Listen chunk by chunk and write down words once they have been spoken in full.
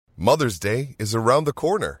Mother's Day is around the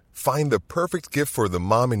corner. Find the perfect gift for the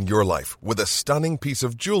mom in your life with a stunning piece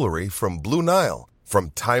of jewelry from Blue Nile.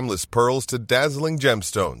 From timeless pearls to dazzling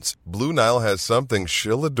gemstones, Blue Nile has something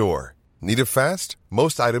she'll adore. Need it fast?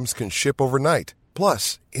 Most items can ship overnight.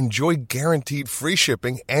 Plus, enjoy guaranteed free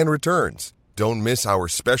shipping and returns. Don't miss our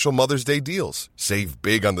special Mother's Day deals. Save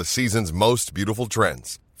big on the season's most beautiful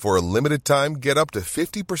trends. For a limited time, get up to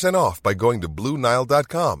 50% off by going to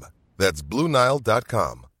BlueNile.com. That's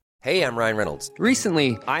BlueNile.com. Hey, I'm Ryan Reynolds.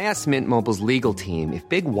 Recently, I asked Mint Mobile's legal team if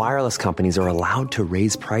big wireless companies are allowed to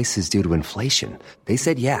raise prices due to inflation. They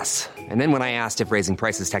said yes. And then when I asked if raising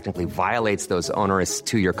prices technically violates those onerous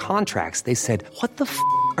two-year contracts, they said, "What the f***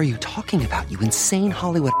 are you talking about, you insane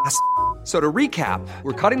Hollywood ass?" So to recap,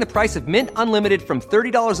 we're cutting the price of Mint Unlimited from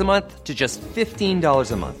 $30 a month to just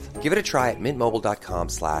 $15 a month. Give it a try at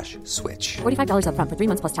mintmobile.com/switch. $45 up front for 3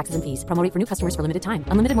 months plus taxes and fees. Promo rate for new customers for limited time.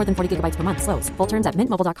 Unlimited more than 40 gigabytes per month. Slows full terms at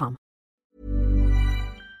mintmobile.com.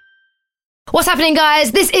 What's happening,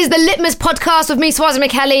 guys? This is the Litmus Podcast with me, Swazi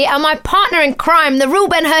McKelly, and my partner in crime, the real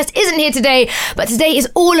Ben Hurst, isn't here today, but today is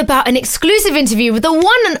all about an exclusive interview with the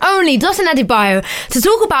one and only Dotun Adebayo to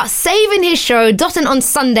talk about saving his show, Dotun on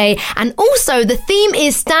Sunday, and also the theme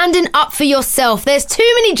is standing up for yourself. There's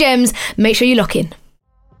too many gems. Make sure you lock in.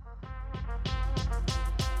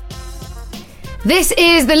 This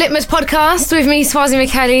is the Litmus Podcast with me, Swazi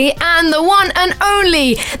McKelly, and the one and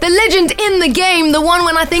only, the legend in the game, the one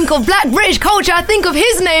when I think of Black British culture, I think of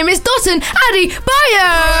his name is Dotun Adebayo.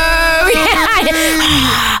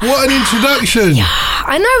 What an introduction.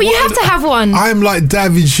 I know, you have to have one. I'm like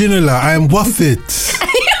David Ginola. I am worth it.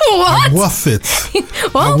 What? I'm worth it.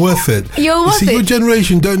 What? I'm worth it. You're worth it. Your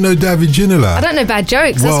generation don't know David Ginola. I don't know bad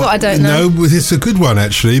jokes. That's what I don't know. No, it's a good one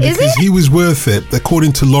actually, because he was worth it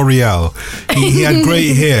according to L'Oreal. He had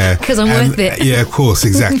great hair. Because I'm worth it. Yeah, of course,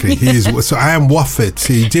 exactly. He is. So I am worth it.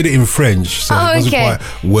 He did it in French, so it wasn't quite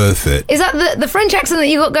worth it. Is that the French accent that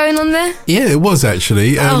you got going on there? Yeah, it was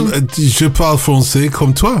actually. Je parle français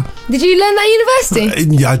comme toi. Did you learn that at university?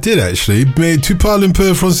 Yeah, I did actually. Mais tu parles un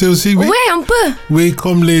peu français aussi, oui? Oui, un peu. Oui,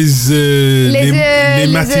 comme les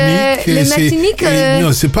Martiniques. Les Martiniques.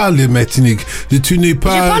 Non, c'est pas les Martiniques. Tu n'es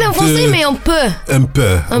pas. Je parle en français, mais un peu. Un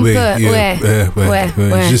peu. Un oui, peu, ouais.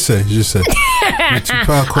 Je sais.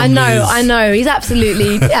 I know. He's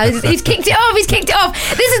absolutely. He's kicked it off.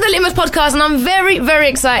 This is the Litmus Podcast, and I'm very, very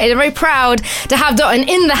excited and very proud to have Dotun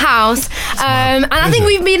in the house. And I think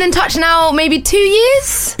we've been in touch now maybe 2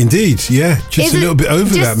 years. Indeed, yeah. Just a little bit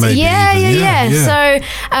over that, maybe. Yeah. So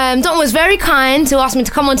Dotun was very kind to ask me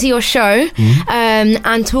to come onto your show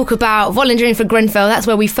and talk about volunteering for Grenfell. That's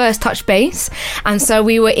where we first touched base. And so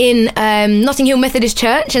we were in Notting Hill Methodist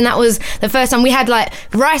Church, and that was the first time we had like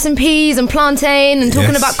rice and peas and plantain and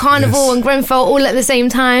talking about carnival and Grenfell all at the same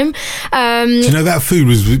time. Do you know that food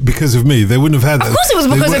was because of me? They wouldn't have had that. Of course it was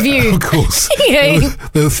because of you. Of course. They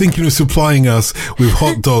were thinking of supplying us with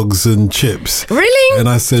hot dogs and chips. Really? And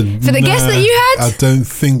I said, for the guests that you had? I don't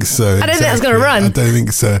think so. I don't think that's going to run. I don't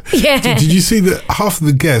think so. Yeah. Did you see that half of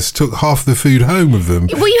the guests took half the food home with them?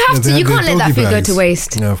 Well, you have to. You can't let that food go to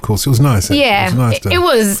waste. No, of course. It was nice. Actually. Yeah. It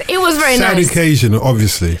was nice. It was very sad nice. Sad occasion,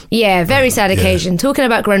 obviously. Yeah, very sad occasion. Talking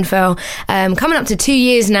about Grenfell, coming up to 2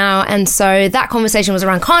 years now, and so that conversation was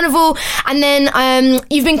around Carnival, and then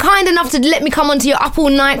you've been kind enough to let me come onto your up all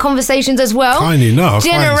night conversations as well. Kind enough.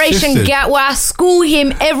 Generation Gap, where I school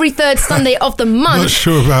him every third Sunday of the month. Not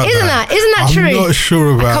sure about that. Isn't that true? I'm not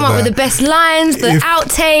sure about that. I come up with the best lines, the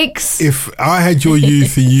outtakes. If I had your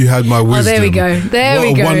youth and you had my wisdom, oh, there we go.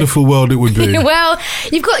 What a wonderful world it would be. Well,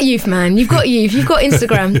 you've got youth, man. You've got youth. You've got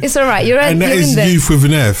Instagram. It's all right. And that is youth with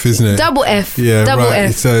an F, isn't it? Double F. Yeah, double right.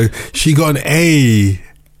 F. So she got an A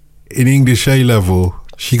in English A level.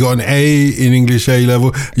 She got an A in English A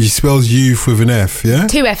level. She spells youth with an F, yeah?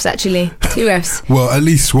 2 Fs, actually. 2 Fs. Well, at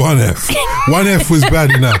least 1 F. 1 F was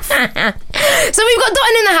bad enough. So we've got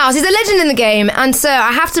Dotun in the house. He's a legend in the game. And so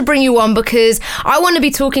I have to bring you on because I want to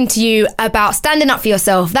be talking to you about standing up for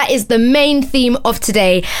yourself. That is the main theme of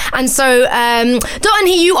today. And so, Dotun,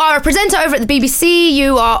 you are a presenter over at the BBC.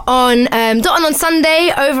 You are on Dotun on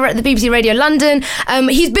Sunday over at the BBC Radio London.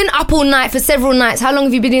 He's been up all night for several nights. How long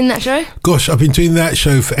have you been doing that show? Gosh, I've been doing that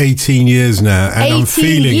show for 18 years now. And 18 I'm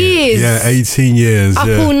feeling years? it. Yeah, 18 years. Up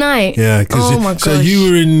all night? Yeah. Oh my gosh. So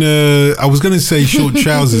you were in, I was going to say short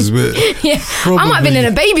trousers, but yeah. probably, I might have been in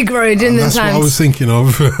a baby grow during the time. That's what I was thinking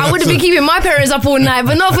of. I would have been keeping my parents up all night,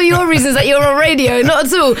 but not for your reasons that you're on radio, not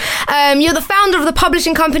at all. You're the founder of the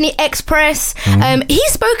publishing company Express.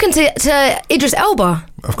 He's spoken to Idris Elba.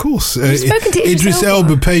 Of course. Spoken to Idris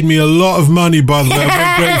Elba paid me a lot of money, by the way. I'm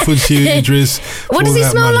very grateful to you, Idris. What does he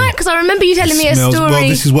smell like? Because I remember you telling me a story. Well,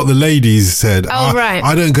 this is what the ladies said. Right.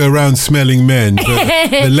 I don't go around smelling men, but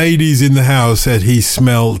the ladies in the house said he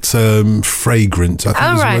smelt fragrant. I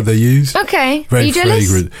think is the word they used. Okay. Very Are you jealous?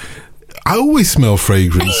 fragrant. I always smell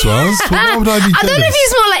fragrance, Swaz. Why would I be jealous? I don't know if you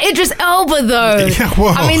smell like Idris Elba, though. Yeah,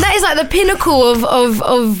 well, I mean, that is like the pinnacle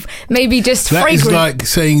of maybe just fragrance. That is like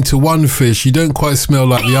saying to one fish, you don't quite smell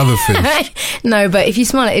like the other fish. No, but if you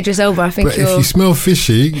smell like Idris Elba, I think But if you smell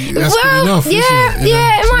fishy, that's good enough, isn't it?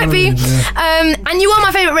 It might be. Yeah. And you are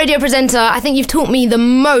my favourite radio presenter. I think you've taught me the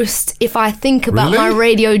most if I think about my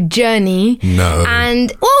radio journey. No.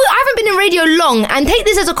 And, I haven't been in radio long, and take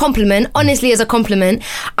this as a compliment, honestly as a compliment.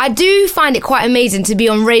 I do find it quite amazing to be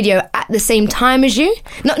on radio at the same time as you.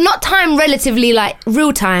 Not time relatively like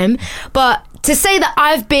real time, but to say that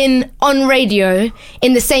I've been on radio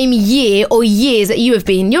in the same year or years that you have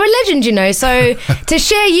been, you're a legend, you know. So to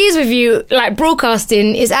share years with you, like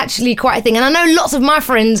broadcasting, is actually quite a thing. And I know lots of my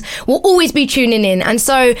friends will always be tuning in. And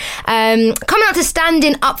so coming out to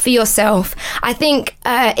standing up for yourself, I think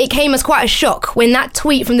it came as quite a shock when that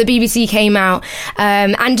tweet from the BBC came out.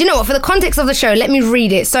 And you know what, for the context of the show, let me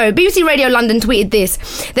read it. So BBC Radio London tweeted this.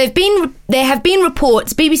 There have been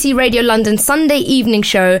reports BBC Radio London Sunday evening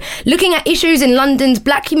show looking at issues in London's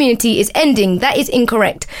black community is ending. That is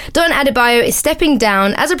incorrect. Don Adebayo is stepping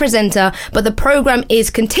down as a presenter, but the programme is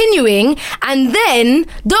continuing. And then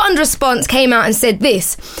Don's response came out and said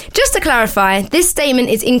this. Just to clarify, this statement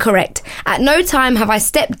is incorrect. At no time have I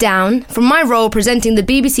stepped down from my role presenting the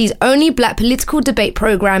BBC's only black political debate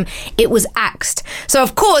programme. It was axed. So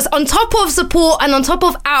of course, on top of support and on top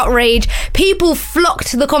of outrage, people flocked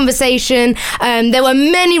to the conversation. There were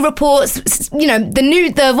many reports, you know,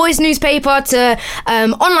 the Voice newspaper to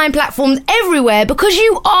online platforms everywhere, because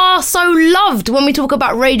you are so loved when we talk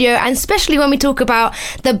about radio, and especially when we talk about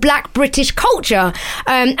the black British culture.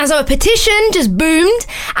 And so a petition just boomed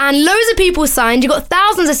and loads of people signed. You got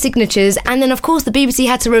thousands of signatures, and then of course the BBC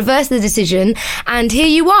had to reverse the decision, and here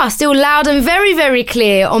you are, still loud and very, very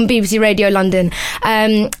clear on BBC Radio London.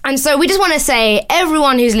 And so we just want to say,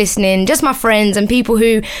 everyone who's listening, just my friends and people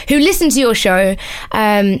who listen to your show,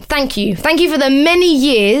 thank you for the many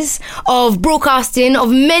years of broadcasting, of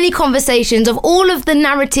many conversations, of all of the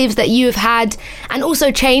narratives that you have had and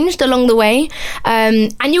also changed along the way.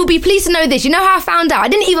 And you'll be pleased to know this. You know how I found out? I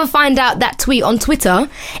didn't even find out that tweet on Twitter.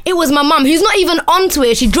 It was my mum, who's not even on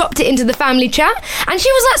Twitter. She dropped it into the family chat, and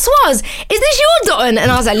she was like, Swaz, is this your Dotton?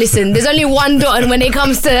 And I was like, listen, there's only one Dotton when it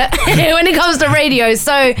comes to radio.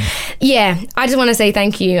 So yeah, I just want to say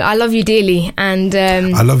thank you. I love you dearly, and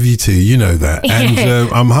I love you too, you know that.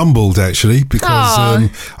 And I'm humbled actually,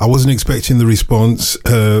 because I wasn't expecting the response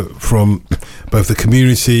from both the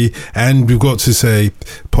community, and we've got to say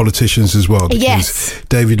politicians as well, because yes.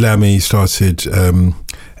 David Lammy started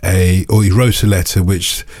he wrote a letter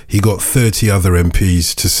which he got 30 other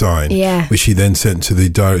MPs to sign, which he then sent to the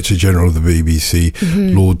Director General of the BBC,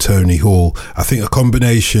 Lord Tony Hall. I think a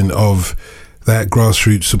combination of that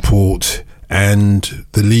grassroots support and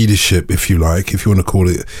the leadership, if you like, if you want to call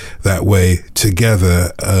it that way,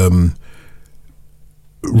 together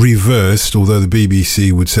reversed, although the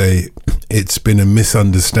BBC would say it's been a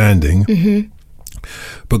misunderstanding,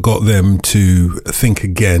 but got them to think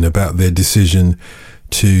again about their decision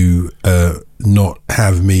to not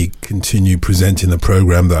have me continue presenting the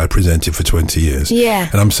programme that I presented for 20 years. Yeah.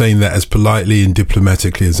 And I'm saying that as politely and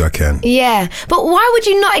diplomatically as I can. Yeah. But why would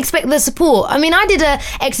you not expect the support? I mean, I did an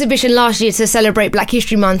exhibition last year to celebrate Black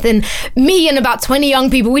History Month, and me and about 20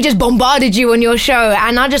 young people, we just bombarded you on your show.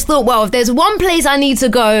 And I just thought, well, if there's one place I need to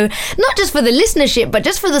go, not just for the listenership, but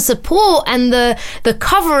just for the support and the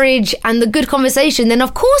coverage and the good conversation, then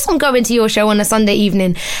of course I'm going to your show on a Sunday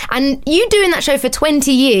evening. And you doing that show for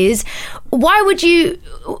 20 years, why would you?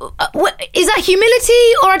 Is that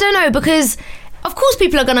humility, or I don't know? Because of course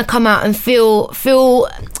people are going to come out and feel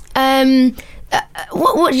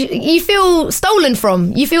what you feel stolen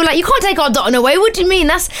from. You feel like you can't take our Dotton away. What do you mean?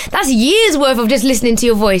 That's years worth of just listening to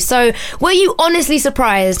your voice. So were you honestly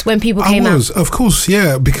surprised when people came out? Of course,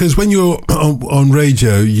 yeah, because when you're on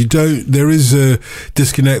radio, there is a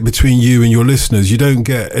disconnect between you and your listeners. You don't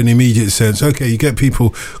get an immediate sense. Okay, you get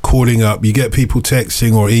people calling up, you get people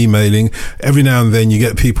texting or emailing. Every now and then you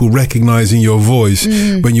get people recognizing your voice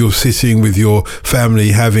when you're sitting with your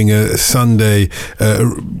family having a Sunday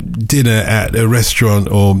dinner at a restaurant,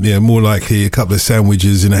 or more likely a couple of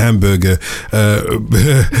sandwiches in a hamburger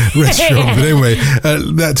restaurant. But anyway,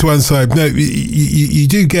 that's one side. No, you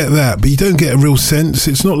do get that, but you don't get a real sense.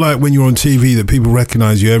 It's not like when you're on TV that people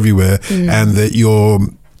recognize you everywhere and that you're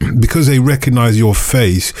because they recognize your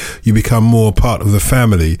face, you become more part of the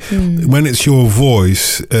family. When it's your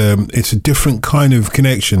voice, it's a different kind of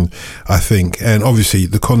connection, I think. And obviously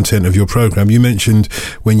the content of your program, you mentioned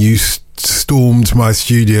when you stormed my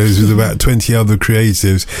studios with about 20 other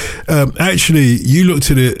creatives. Actually, you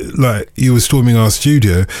looked at it like you were storming our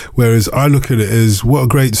studio, whereas I look at it as, what a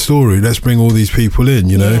great story. Let's bring all these people in,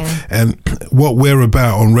 you know? Yeah. And what we're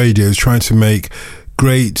about on radio is trying to make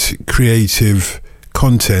great creative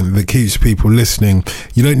content that keeps people listening.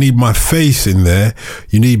 You don't need my face in there.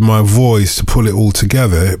 You need my voice to pull it all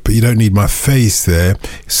together, but you don't need my face there.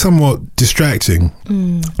 It's somewhat distracting.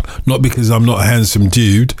 Not because I'm not a handsome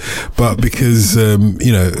dude, but because,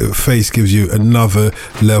 face gives you another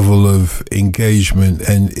level of engagement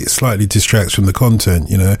and it slightly distracts from the content,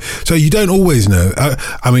 you know. So you don't always know.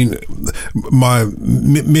 I mean, my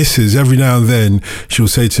missus, every now and then, she'll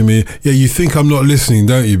say to me, yeah, you think I'm not listening,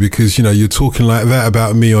 don't you? Because, you know, you're talking like that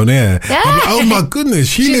about me on air. I'm like, oh my goodness,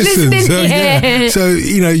 she listens. So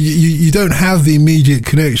you know, you don't have the immediate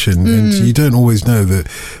connection, and you don't always know that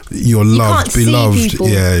you're loved, beloved.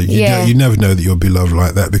 You never know that you're beloved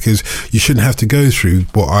like that, because you shouldn't have to go through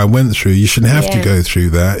what I went through. You shouldn't have to go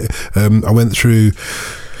through that. I went through,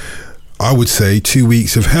 I would say, 2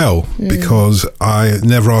 weeks of hell because I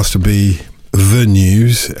never asked to be the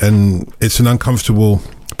news, and it's an uncomfortable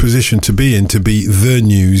position to be in, to be the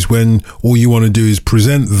news when all you want to do is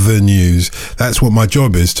present the news. That's what my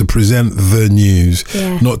job is, to present the news,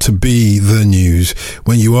 not to be the news.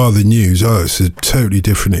 When you are the news, it's a totally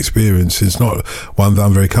different experience. It's not one that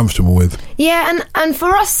I'm very comfortable with. Yeah, and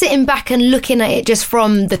for us sitting back and looking at it just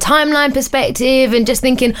from the timeline perspective and just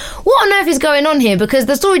thinking, what on earth is going on here? Because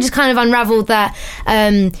the story just kind of unraveled that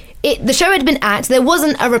the show had been axed. There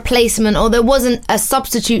wasn't a replacement, or there wasn't a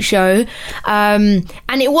substitute show, and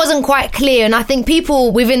it wasn't quite clear. And I think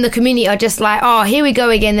people within the community are just like, oh, here we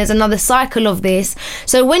go again, there's another cycle of this.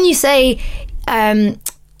 So when you say you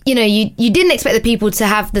didn't expect the people to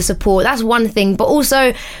have the support, that's one thing, but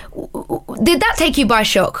also, did that take you by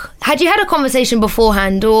shock? Had you had a conversation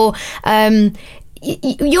beforehand, or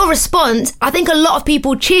your response? I think a lot of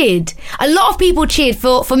people cheered. A lot of people cheered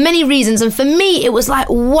for many reasons, and for me, it was like,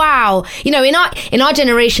 wow. You know, in our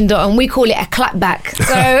generation, Dotun, we call it a clapback.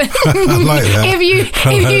 So I like that.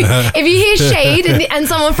 if you hear shade and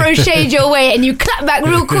someone throws shade your way and you clap back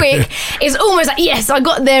real quick, it's almost like, yes, I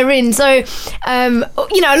got their in. So a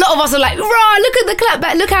lot of us are like, rah, look at the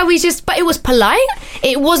clapback. Look how but it was polite.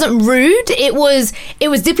 It wasn't rude. It was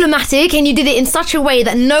diplomatic, and you did it in such a way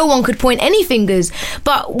that no one could point any fingers.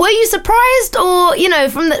 But were you surprised, or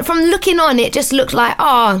from looking on, it just looked like,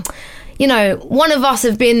 one of us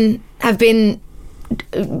have been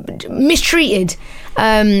mistreated,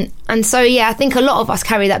 and so I think a lot of us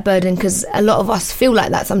carry that burden, because a lot of us feel like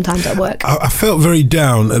that sometimes at work. I felt very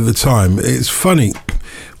down at the time. It's funny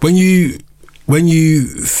when you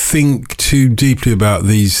think too deeply about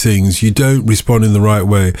these things, you don't respond in the right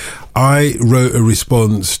way. I wrote a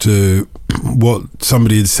response to what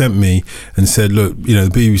somebody had sent me and said, look, the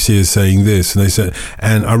BBC is saying this,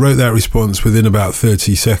 and I wrote that response within about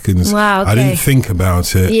 30 seconds. Wow, okay. I didn't think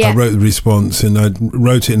about it. I wrote the response, and I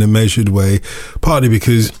wrote it in a measured way, partly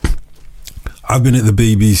because I've been at the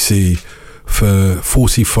BBC for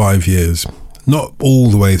 45 years. Not all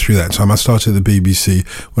the way through that time. I started at the BBC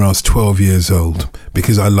when I was 12 years old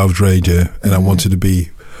because I loved radio and I wanted to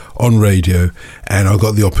be on radio, and I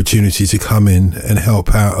got the opportunity to come in and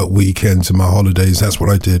help out at weekends and my holidays. That's what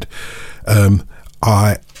I did.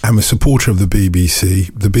 I am a supporter of the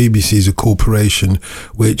BBC. The BBC is a corporation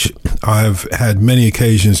which I've had many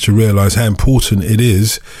occasions to realise how important it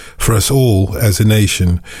is for us all as a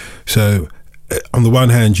nation. So on the one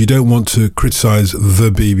hand, you don't want to criticise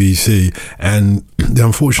the BBC, and the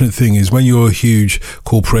unfortunate thing is when you're a huge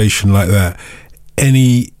corporation like that,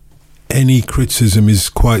 any criticism is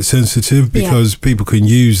quite sensitive, because people can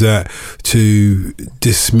use that to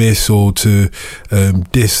dismiss or to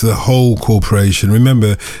diss the whole corporation.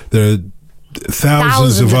 Remember, there are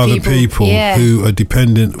thousands of other people who are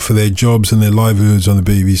dependent for their jobs and their livelihoods on the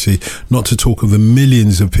BBC, not to talk of the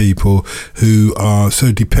millions of people who are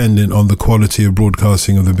so dependent on the quality of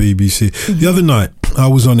broadcasting of the BBC. The other night I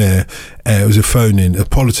was on air, it was a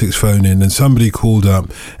politics phone-in, and somebody called up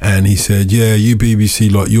and he said, yeah, you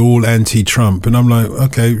BBC lot, you're all anti-Trump. And I'm like,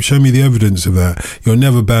 okay, show me the evidence of that. You're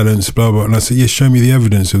never balanced, blah, blah. And I said, yes, show me the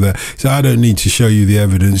evidence of that. He said, I don't need to show you the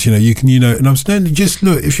evidence. You can, and I'm saying, just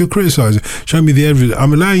look, if you're criticising, show me the evidence.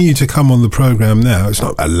 I'm allowing you to come on the programme now. It's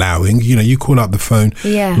not allowing, you call up the phone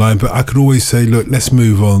line, but I could always say, look, let's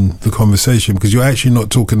move on the conversation, because you're actually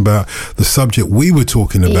not talking about the subject we were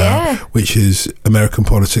talking about, which is American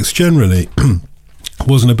politics generally.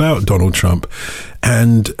 wasn't about Donald Trump.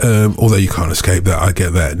 And although you can't escape that, I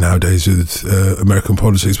get that nowadays with American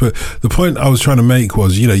politics. But the point I was trying to make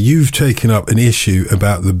was, you've taken up an issue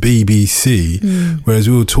about the BBC, whereas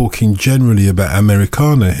we were talking generally about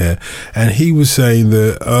Americana here. And he was saying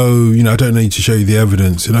that, I don't need to show you the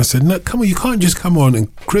evidence. And I said, no, come on, you can't just come on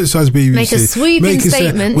and criticise BBC. Make a sweeping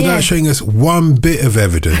statement. Without showing us one bit of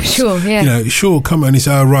evidence. Sure, yeah. Sure, come on. And he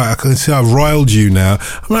said, right, I can see I've riled you now.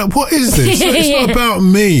 I'm like, what is this? It's not about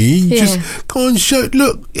me. Yeah. Just go on,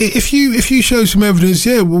 look, if you show some evidence,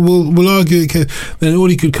 we'll argue it. Then all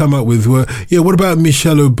he could come up with were, what about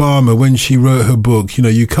Michelle Obama when she wrote her book?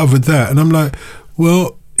 You covered that. And I'm like,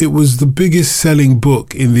 well, it was the biggest selling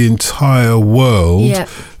book in the entire world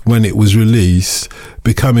when it was released,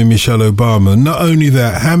 becoming Michelle Obama. Not only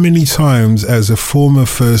that, how many times as a former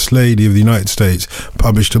First Lady of the United States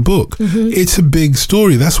published a book? It's a big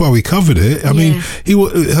story. That's why we covered it. I mean,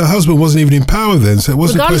 her husband wasn't even in power then, so it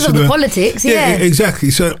wasn't regardless of the politics. Yeah, exactly.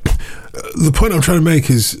 So the point I'm trying to make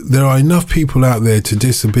is there are enough people out there to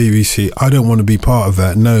diss the BBC. I don't want to be part of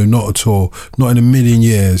that. No, not at all. Not in a million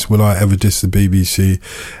years will I ever diss the BBC.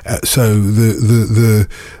 So the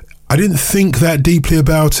I didn't think that deeply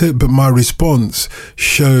about it, but my response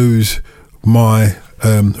shows my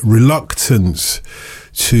reluctance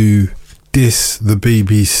to diss the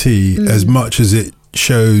BBC as much as it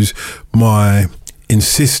shows my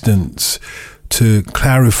insistence to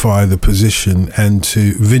clarify the position and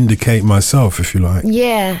to vindicate myself, if you like.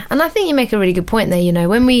 Yeah, and I think you make a really good point there.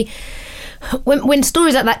 When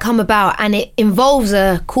stories like that come about and it involves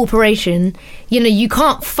a corporation, you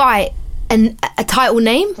can't fight a title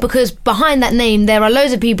name, because behind that name there are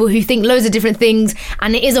loads of people who think loads of different things,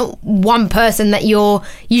 and it isn't one person that you're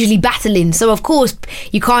usually battling. So of course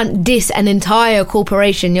you can't diss an entire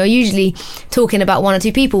corporation. You're usually talking about one or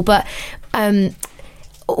two people. But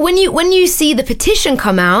when you see the petition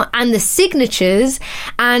come out and the signatures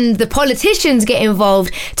and the politicians get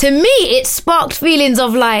involved, to me it sparked feelings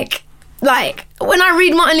of like when I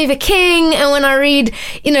read Martin Luther King and when I read,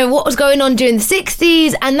 what was going on during the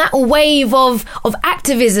 60s and that wave of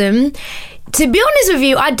activism, to be honest with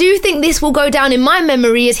you, I do think this will go down in my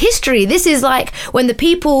memory as history. This is like when the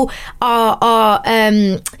people are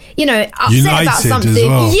upset United about something.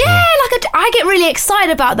 Well. Yeah, I get really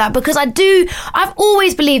excited about that, because I've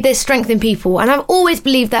always believed there's strength in people, and I've always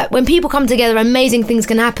believed that when people come together, amazing things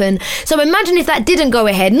can happen. So imagine if that didn't go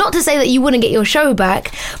ahead. Not to say that you wouldn't get your show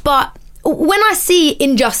back, but when I see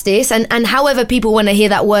injustice, and however people want to hear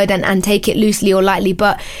that word and take it loosely or lightly,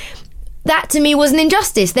 but that to me was an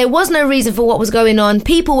injustice. There was no reason for what was going on.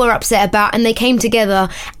 People were upset about, and they came together,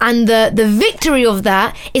 and the victory of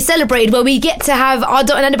that is celebrated, where we get to have our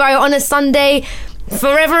Dot and Adebayo on a Sunday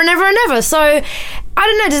forever and ever and ever. So I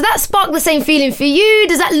don't know, does that spark the same feeling for you?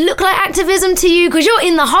 Does that look like activism to you? Because you're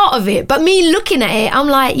in the heart of it, but me looking at it, I'm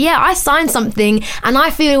like, yeah, I signed something and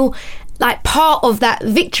I feel like part of that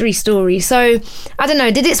victory story. So I don't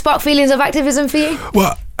know, did it spark feelings of activism for you?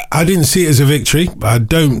 Well, I didn't see it as a victory. I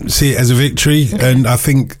don't see it as a victory. And I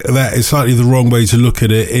think that is slightly the wrong way to look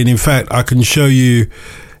at it. And in fact, I can show you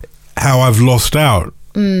how I've lost out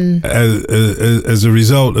as a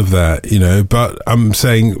result of that, but I'm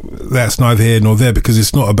saying that's neither here nor there, because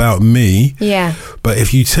it's not about me. Yeah. But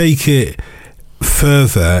if you take it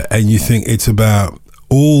further and you think it's about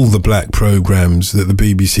all the black programs that the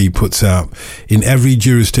BBC puts out in every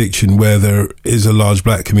jurisdiction where there is a large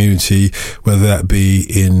black community, whether that be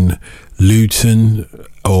in Luton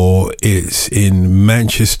or it's in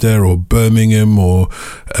Manchester or Birmingham or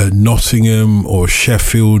Nottingham or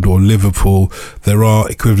Sheffield or Liverpool, there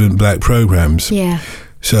are equivalent black programs. Yeah.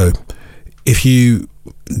 So if you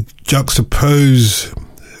juxtapose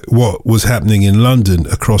what was happening in London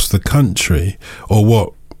across the country, or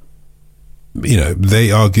what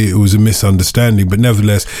they argue it was a misunderstanding, but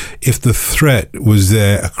nevertheless, if the threat was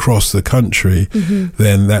there across the country,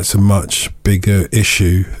 then that's a much bigger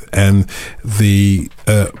issue, and the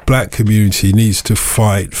black community needs to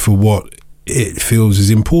fight for what it feels is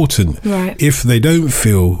important. Right. If they don't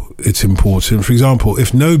feel it's important, for example,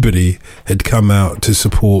 if nobody had come out to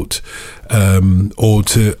support or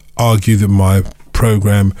to argue that my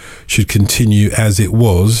program should continue as it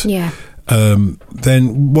was,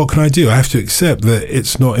 then what can I do? I have to accept that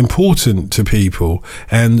it's not important to people,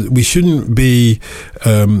 and we shouldn't be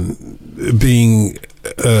being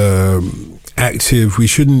active. We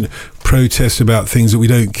shouldn't protest about things that we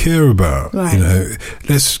don't care about. Right.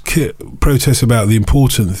 Let's protest about the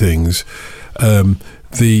important things.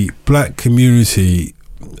 The black community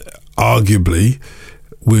arguably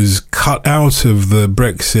was cut out of the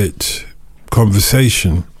Brexit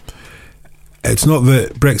conversation. it's not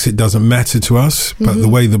that Brexit doesn't matter to us, but the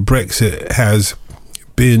way that Brexit has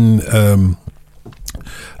been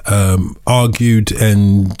argued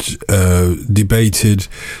and debated,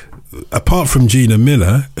 apart from Gina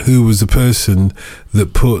Miller, who was the person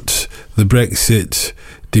that put the Brexit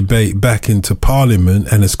debate back into Parliament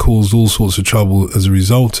and has caused all sorts of trouble as a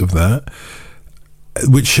result of that,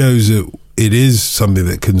 which shows that it is something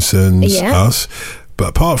that concerns us. But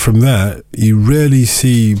apart from that, you rarely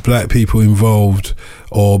see black people involved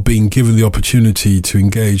or being given the opportunity to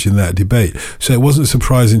engage in that debate. So it wasn't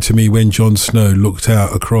surprising to me when Jon Snow looked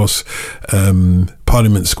out across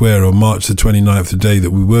Parliament Square on March the 29th, the day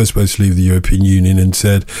that we were supposed to leave the European Union, and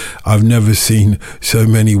said, I've never seen so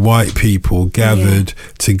many white people gathered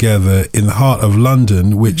together in the heart of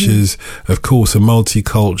London, which is, of course, a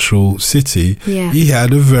multicultural city. He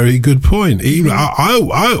had a very good point.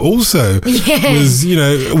 I also was,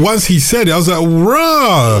 once he said it, I was like,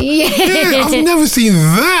 rah! I've never seen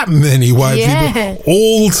that many white people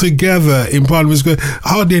all together in Parliament Square.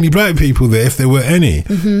 Hardly any black people there, if there were any.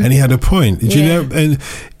 And he had a point. Do you know? And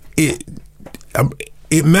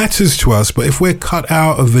it matters to us, but if we're cut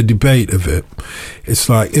out of the debate of it, it's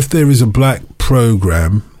like if there is a black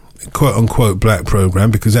program, quote unquote black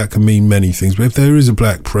program, because that can mean many things, but if there is a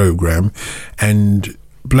black program and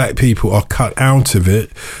black people are cut out of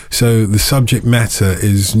it, so the subject matter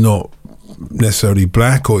is not necessarily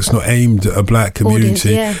black, or it's not aimed at a black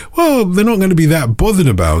community, well, they're not going to be that bothered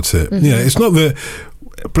about it. It's not that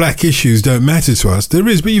black issues don't matter to us. There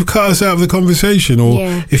is, but you've cut us out of the conversation. Or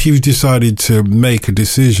if you've decided to make a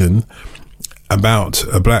decision about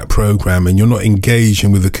a black program and you're not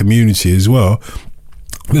engaging with the community as well,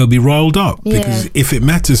 they'll be riled up, because if it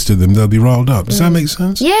matters to them, they'll be riled up. Does that make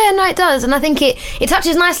sense? Yeah, no, it does. And I think it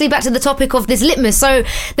touches nicely back to the topic of this Litmus. So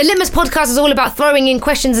the Litmus podcast is all about throwing in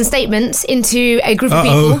questions and statements into a group of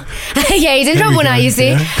people. He's in trouble now, you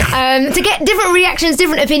see. To get different reactions,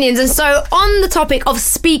 different opinions. And so on the topic of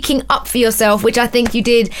speaking up for yourself, which I think you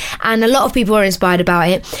did, and a lot of people are inspired about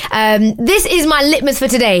it, this is my Litmus for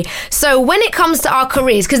today. So when it comes to our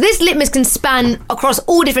careers, because this Litmus can span across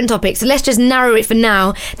all different topics, so let's just narrow it for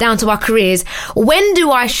now down to our careers. When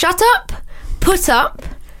do I shut up, put up,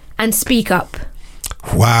 and speak up?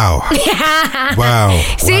 Wow. Wow.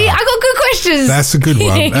 See, I got good questions. That's a good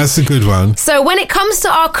one. That's a good one. So when it comes to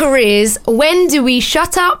our careers, when do we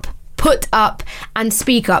shut up, put up, and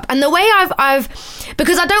speak up? And the way I've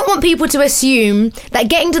because I don't want people to assume that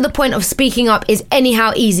getting to the point of speaking up is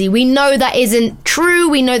anyhow easy. We know that isn't true.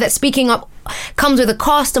 We know that speaking up comes with a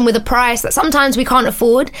cost and with a price that sometimes we can't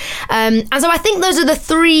afford. And so I think those are the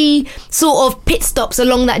three sort of pit stops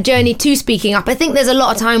along that journey to speaking up. I think there's a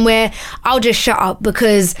lot of time where I'll just shut up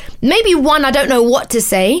because maybe one, I don't know what to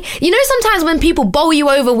say. Sometimes when people bowl you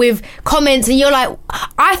over with comments and you're like,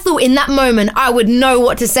 I thought in that moment I would know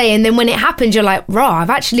what to say. And then when it happens, you're like,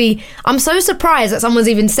 I'm so surprised that someone's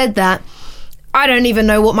even said that. I don't even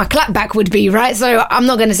know what my clapback would be, right? So I'm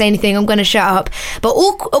not going to say anything. I'm going to shut up. But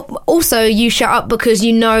also you shut up because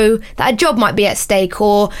you know that a job might be at stake,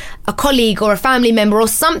 or a colleague or a family member or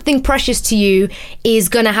something precious to you is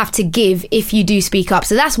going to have to give if you do speak up.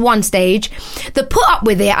 So that's one stage. The put up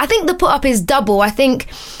with it, I think the put up is double. I think,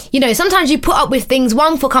 sometimes you put up with things,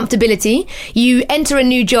 one, for comfortability. You enter a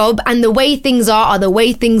new job and the way things are the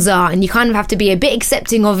way things are. And you kind of have to be a bit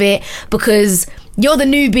accepting of it because you're the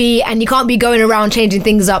newbie and you can't be going around changing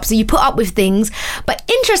things up. So you put up with things. But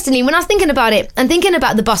interestingly, when I was thinking about it and thinking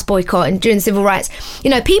about the bus boycott and during civil rights,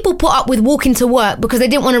 people put up with walking to work because they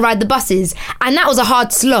didn't want to ride the buses. And that was a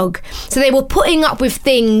hard slog. So they were putting up with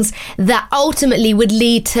things that ultimately would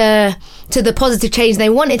lead to the positive change they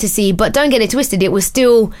wanted to see. But don't get it twisted. It was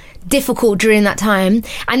still difficult during that time.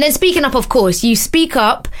 And then speaking up, of course, you speak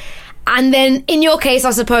up. And then in your case, I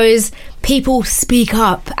suppose, people speak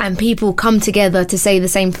up and people come together to say the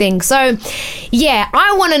same thing. So,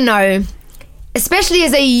 I want to know, especially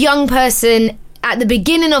as a young person at the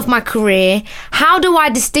beginning of my career, how do I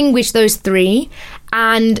distinguish those three?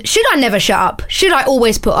 And should I never shut up? Should I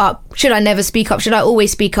always put up? Should I never speak up? Should I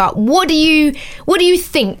always speak up? What do you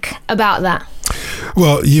think about that?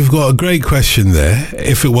 Well, you've got a great question there.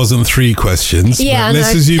 If it wasn't three questions,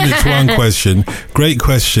 let's assume it's one question. Great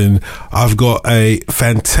question. I've got a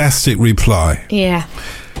fantastic reply. Yeah.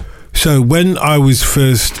 So when I was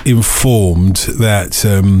first informed that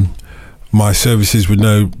my services were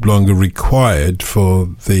no longer required for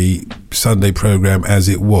the Sunday programme as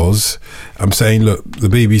it was, I'm saying, look, the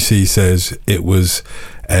BBC says it was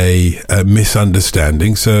a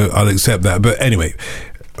misunderstanding, so I'll accept that. But anyway,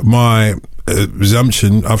 my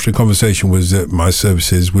resumption after a conversation was that my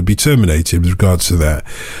services would be terminated with regards to that.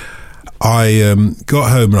 I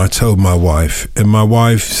got home and I told my wife, and my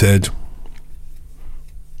wife said,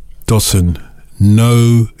 Dawson,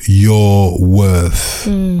 know your worth.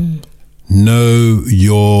 Know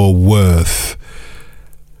your worth.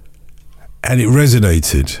 And it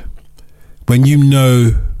resonated. When you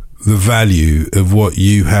know the value of what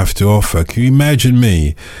you have to offer, can you imagine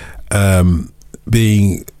me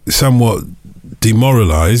being somewhat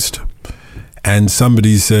demoralized and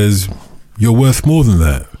somebody says, you're worth more than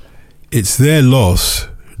that? It's their loss,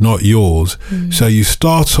 not yours. So you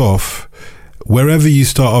start off, wherever you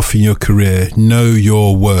start off in your career, know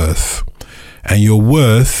your worth. And your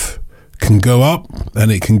worth can go up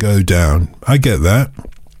and it can go down. I get that.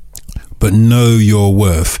 But know your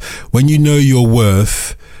worth. When you know your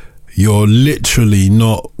worth, you're literally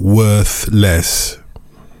not worth less.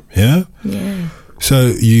 Yeah? Yeah. So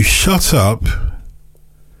you shut up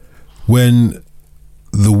when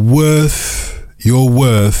your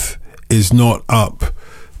worth is not up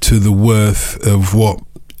to the worth of what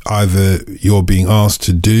either you're being asked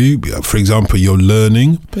to do. For example, you're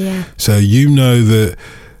learning. Yeah. So you know that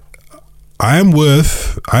I am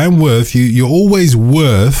worth, you're always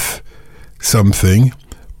worth something.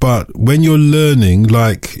 But when you're learning,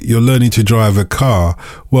 like you're learning to drive a car,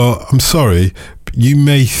 well, I'm sorry, you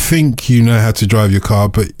may think you know how to drive your car,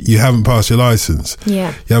 but you haven't passed your license.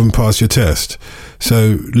 Yeah. You haven't passed your test.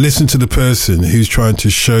 So listen to the person who's trying to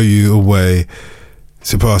show you a way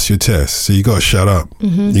to pass your test. So you got to shut up.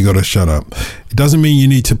 You got to shut up. It doesn't mean you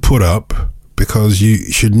need to put up, because you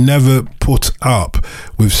should never put up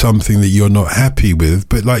with something that you're not happy with.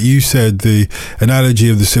 But like you said, the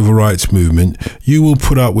analogy of the civil rights movement, you will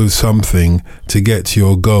put up with something to get to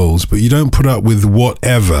your goals, but you don't put up with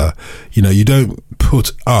whatever. You don't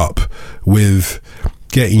put up with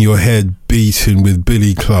getting your head beaten with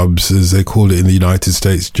billy clubs, as they call it in the United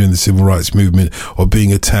States during the civil rights movement, or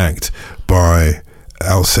being attacked by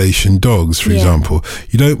Alsatian dogs, for example.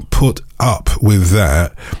 You don't put up with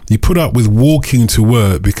that. You put up with walking to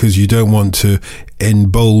work because you don't want to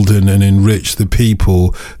embolden and enrich the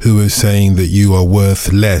people who are saying that you are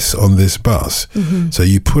worth less on this bus. So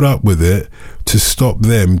you put up with it to stop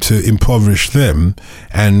them, to impoverish them.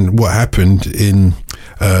 And what happened in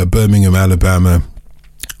Birmingham, Alabama,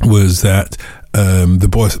 was that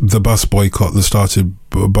the bus boycott that started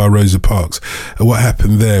by Rosa Parks. What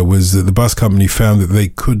happened there was that the bus company found that they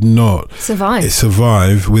could not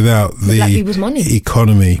survive without the black people's money.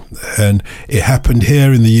 Economy. And it happened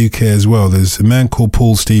here in the UK as well. There's a man called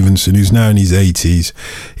Paul Stevenson who's now in his 80s.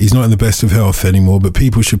 He's not in the best of health anymore, but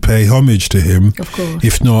people should pay homage to him. Of course.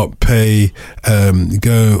 If not,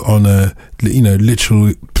 go on a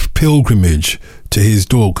literal pilgrimage to his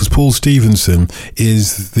door, because Paul Stevenson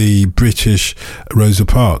is the British Rosa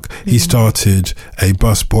Parks. He started a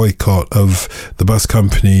bus boycott of the bus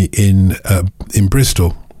company in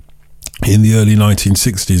Bristol in the early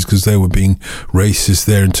 1960s because they were being racist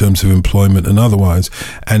there in terms of employment and otherwise.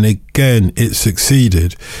 And again, it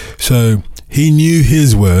succeeded. So he knew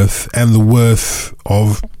his worth and the worth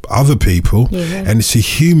of other people. Yeah. And it's a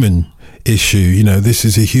human issue. This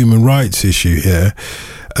is a human rights issue here.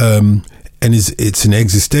 And it's an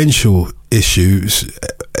existential issue.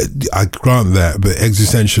 I grant that, but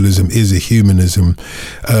existentialism is a humanism.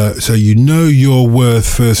 So you know your worth,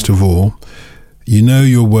 first of all. You know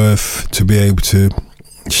your worth to be able to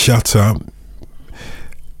shut up,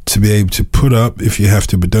 to be able to put up if you have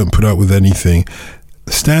to, but don't put up with anything.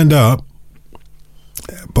 Stand up.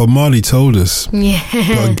 Bob Marley told us,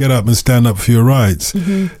 gotta get up and stand up for your rights.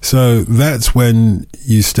 So that's when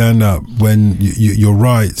you stand up, when your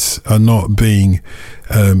rights are not being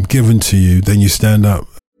given to you, then you stand up.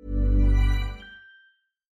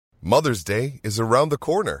 Mother's Day is around the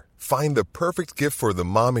corner. Find the perfect gift for the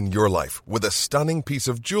mom in your life with a stunning piece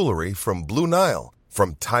of jewelry from Blue Nile.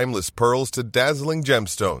 From timeless pearls to dazzling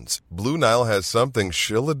gemstones, Blue Nile has something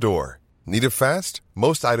she'll adore. Need it fast?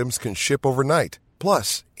 Most items can ship overnight.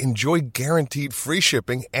 Plus, enjoy guaranteed free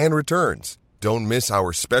shipping and returns. Don't miss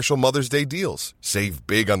our special Mother's Day deals. Save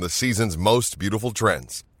big on the season's most beautiful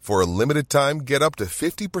trends. For a limited time, get up to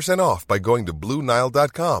 50% off by going to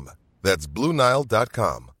BlueNile.com. That's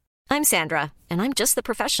BlueNile.com. I'm Sandra, and I'm just the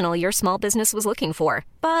professional your small business was looking for.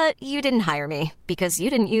 But you didn't hire me because you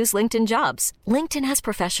didn't use LinkedIn Jobs. LinkedIn has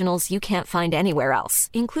professionals you can't find anywhere else,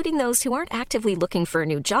 including those who aren't actively looking for a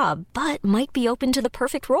new job, but might be open to the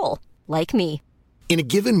perfect role, like me. In a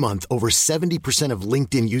given month, over 70% of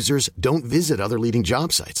LinkedIn users don't visit other leading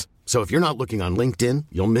job sites. So if you're not looking on LinkedIn,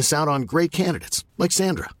 you'll miss out on great candidates like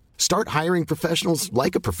Sandra. Start hiring professionals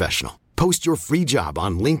like a professional. Post your free job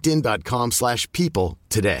on linkedin.com/people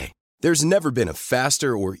today. There's never been a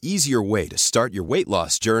faster or easier way to start your weight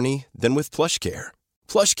loss journey than with PlushCare.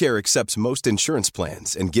 PlushCare accepts most insurance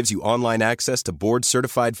plans and gives you online access to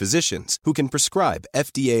board-certified physicians who can prescribe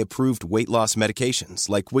FDA-approved weight loss medications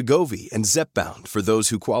like Wegovy and Zepbound for those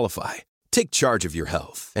who qualify. Take charge of your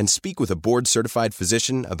health and speak with a board-certified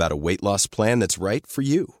physician about a weight loss plan that's right for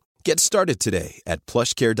you. Get started today at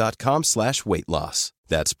plushcare.com/weight loss.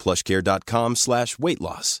 That's plushcare.com/weight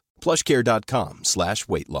loss.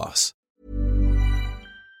 plushcare.com/weight loss.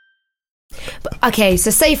 Okay,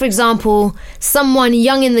 so say for example, someone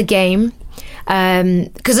young in the game,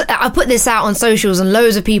 because I put this out on socials and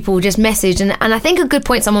loads of people just messaged, and I think a good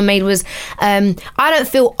point someone made was, I don't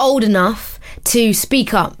feel old enough to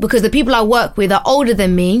speak up because the people I work with are older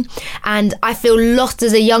than me, and I feel lost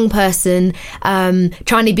as a young person,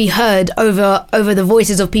 trying to be heard over the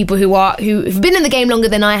voices of people who've been in the game longer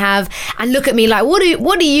than I have, and look at me like, what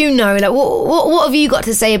do you know? Like, what have you got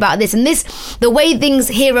to say about this? And the way things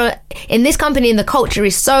here are in this company and the culture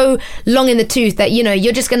is so long in the tooth that, you know,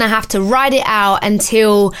 you're just gonna have to ride it out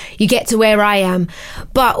until you get to where I am.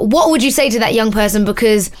 But what would you say to that young person?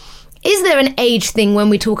 Because is there an age thing when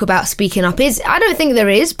we talk about speaking up? I don't think there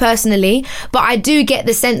is, personally, but I do get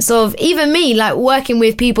the sense of, even me, like working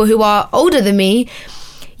with people who are older than me,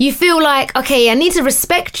 you feel like, okay, I need to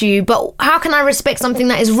respect you, but how can I respect something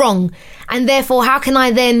that is wrong? And therefore, how can I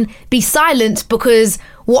then be silent because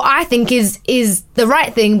what I think is the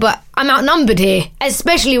right thing, but I'm outnumbered here,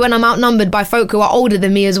 especially when I'm outnumbered by folk who are older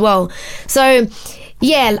than me as well. So,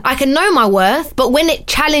 yeah, I can know my worth, but when it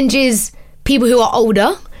challenges people who are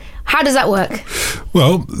older, how does that work?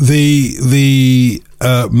 Well, the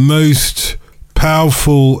most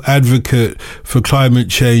powerful advocate for climate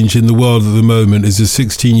change in the world at the moment is a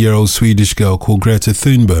 16-year-old Swedish girl called Greta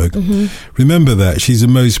Thunberg. Mm-hmm. Remember that. She's the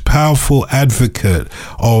most powerful advocate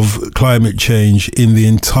of climate change in the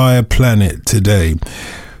entire planet today.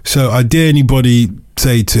 So I dare anybody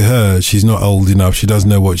say to her she's not old enough, she doesn't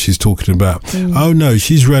know what she's talking about. Oh no,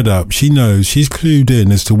 she's read up, she knows, she's clued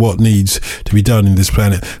in as to what needs to be done in this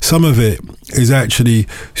planet. Some of it is actually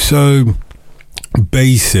so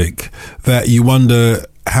basic that you wonder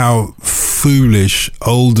how foolish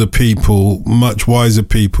older people, much wiser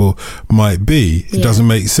people might be. It doesn't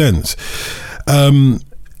make sense.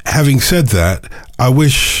 Having said that, I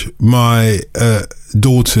wish my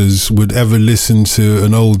daughters would ever listen to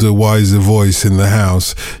an older, wiser voice in the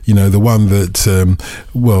house, you know, the one that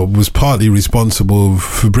was partly responsible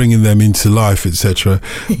for bringing them into life, etc.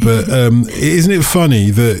 But isn't it funny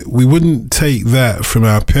that we wouldn't take that from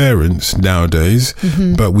our parents nowadays,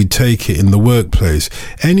 but we take it in the workplace?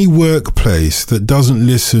 Any workplace that doesn't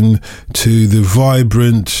listen to the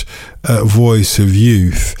vibrant voice of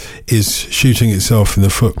youth is shooting itself in the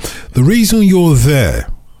foot. The reason you're there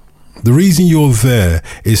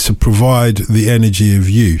is to provide the energy of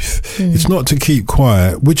youth. It's not to keep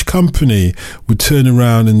quiet. Which company would turn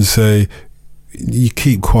around and say, you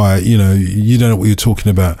keep quiet, you know, you don't know what you're talking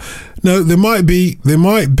about? No, there might be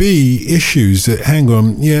issues that, hang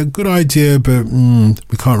on, yeah, good idea, but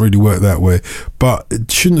we can't really work that way. But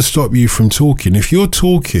it shouldn't stop you from talking. If you're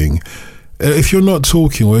not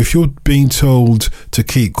talking, or if you're being told to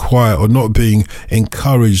keep quiet or not being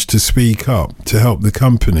encouraged to speak up to help the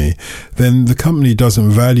company, then the company doesn't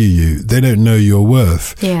value you. They don't know your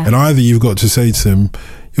worth. Yeah. And either you've got to say to them,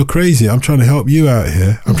 you're crazy, I'm trying to help you out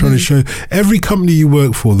here. I'm trying to show every company you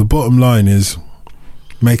work for, the bottom line is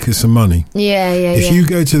make us some money. If you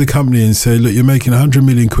go to the company and say, look, you're making 100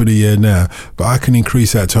 million quid a year now, but I can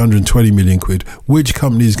increase that to 120 million quid, which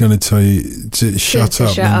company is going to tell you to shut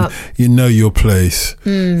up? You know your place.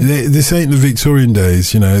 This ain't the Victorian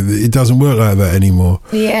days, you know, it doesn't work like that anymore.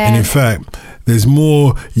 And in fact, there's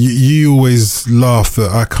more. You always laugh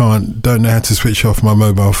that I don't know how to switch off my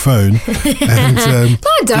mobile phone. And, no,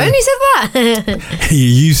 I don't. You said that.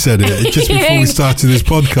 You said it just before we started this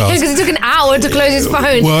podcast. Because it took an hour to close his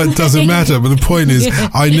phone. Well, it doesn't matter. But the point is,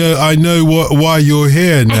 I know why you're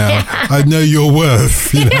here now. I know your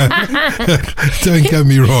worth. You know? Don't get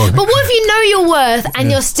me wrong. But what if you know your worth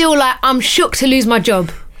and you're still like, I'm shook to lose my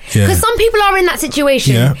job? Because some people are in that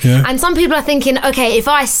situation, and some people are thinking, okay, if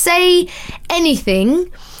I say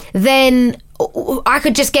anything, then I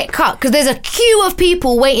could just get cut because there's a queue of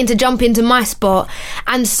people waiting to jump into my spot.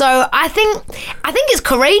 And so I think it's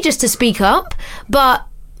courageous to speak up, but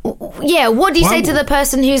what do you say to the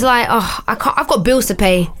person who's like, I've got bills to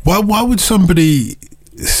pay? Why would somebody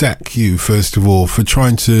sack you, first of all, for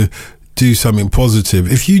trying to do something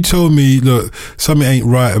positive? If you told me, look, something ain't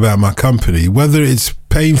right about my company, whether it's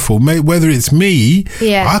painful. Whether it's me,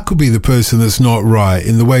 I could be the person that's not right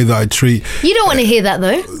in the way that I treat. You don't want to hear that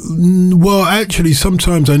though. Well, actually,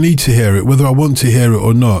 sometimes I need to hear it, whether I want to hear it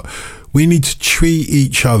or not. We need to treat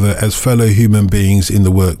each other as fellow human beings in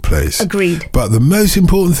the workplace. Agreed. But the most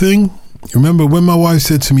important thing, remember when my wife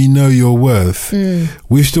said to me, know your worth,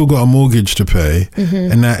 we've still got a mortgage to pay.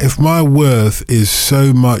 And now if my worth is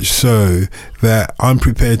so much so that I'm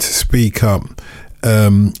prepared to speak up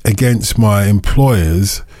against my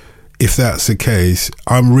employers, if that's the case,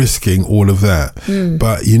 I'm risking all of that.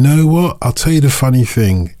 But you know what? I'll tell you the funny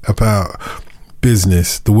thing about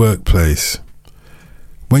business, the workplace.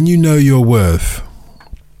 When you know your worth,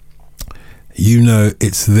 you know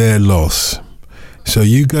it's their loss. So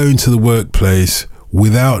you go into the workplace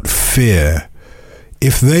without fear.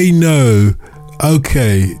 If they know,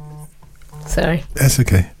 okay. Sorry. That's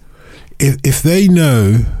okay. If they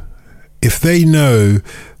know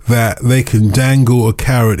that they can dangle a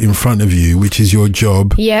carrot in front of you, which is your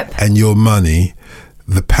job and your money,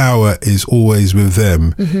 the power is always with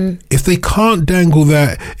them. If they can't dangle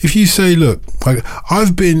that, if you say, look, like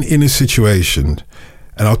I've been in a situation,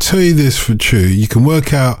 and I'll tell you this for true, you can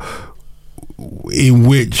work out in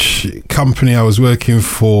which company I was working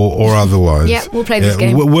for or otherwise. We'll play this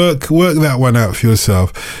game. Work that one out for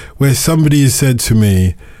yourself, where somebody has said to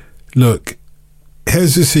me, look,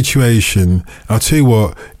 here's the situation. I'll tell you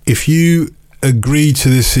what, if you agree to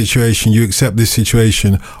this situation, you accept this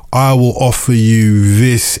situation, I will offer you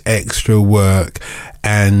this extra work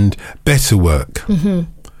and better work. And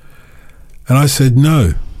I said,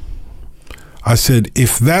 no. I said,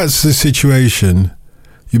 if that's the situation,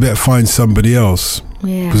 you better find somebody else,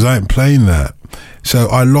 because I ain't playing that. So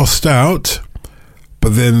I lost out, but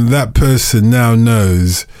then that person now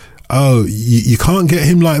knows, oh, you can't get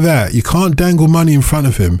him like that. You can't dangle money in front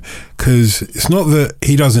of him, because it's not that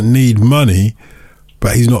he doesn't need money,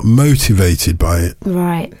 but he's not motivated by it.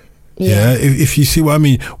 Right. Yeah. If you see what I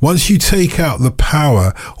mean, once you take out the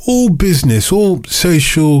power, all business, all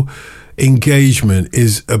social engagement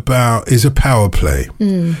is a power play.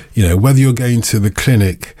 You know, whether you're going to the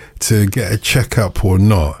clinic to get a checkup or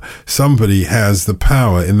not, somebody has the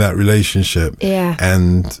power in that relationship,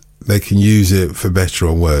 and they can use it for better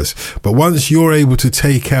or worse. But once you're able to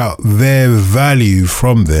take out their value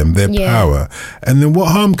from them, their power, and then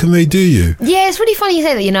what harm can they do you? Yeah, it's really funny you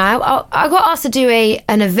say that. You know, I got asked to do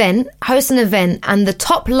host an event, and the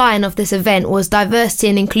top line of this event was diversity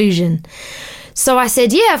and inclusion. So I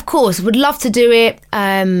said, yeah, of course, would love to do it.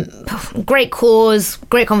 Great cause,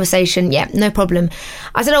 great conversation. Yeah, no problem.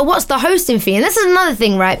 I said, oh, what's the hosting fee? And this is another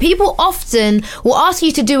thing, right? People often will ask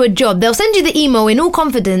you to do a job. They'll send you the email in all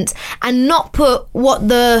confidence and not put what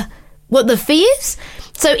the fee is.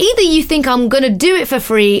 So either you think I'm going to do it for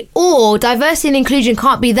free, or diversity and inclusion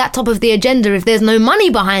can't be that top of the agenda if there's no money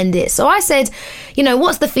behind it. So I said, you know,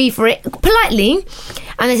 what's the fee for it? Politely.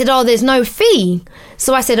 And they said, oh, there's no fee.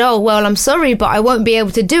 So I said, oh, well, I'm sorry, but I won't be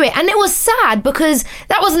able to do it. And it was sad because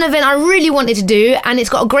that was an event I really wanted to do, and it's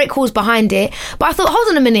got a great cause behind it. But I thought, hold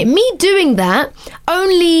on a minute, me doing that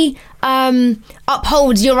only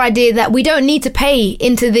upholds your idea that we don't need to pay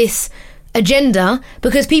into this agenda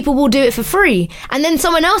because people will do it for free. And then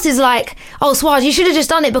someone else is like, oh, Swaj, you should have just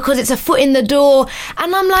done it because it's a foot in the door.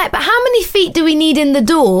 And I'm like, but how many feet do we need in the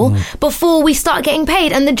door before we start getting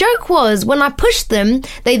paid? And the joke was, when I pushed them,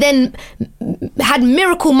 they then had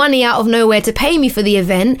miracle money out of nowhere to pay me for the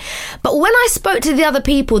event. But when I spoke to the other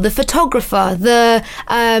people, the photographer, the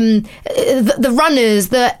runners,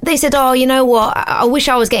 they said, oh, you know what, I wish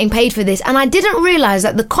I was getting paid for this. And I didn't realize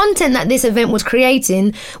that the content that this event was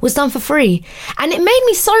creating was done for free. And it made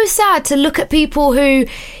me so sad to look at people who,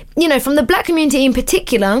 you know, from the black community in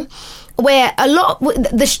particular, where a lot,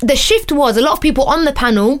 the shift was a lot of people on the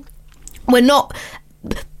panel were not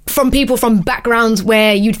from people from backgrounds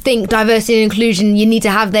where you'd think diversity and inclusion, you need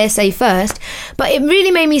to have their say first. But it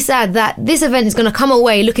really made me sad that this event is going to come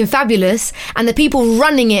away looking fabulous, and the people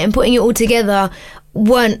running it and putting it all together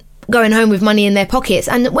weren't going home with money in their pockets.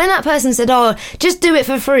 And when that person said, oh, just do it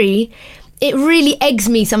for free, it really eggs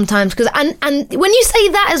me sometimes, because and when you say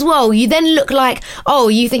that as well, you then look like, oh,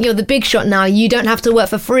 you think you're the big shot now, you don't have to work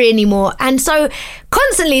for free anymore. And so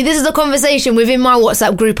constantly this is a conversation within my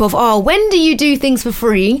WhatsApp group of, oh, when do you do things for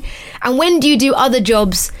free and when do you do other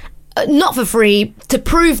jobs not for free to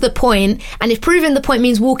prove the point? And if proving the point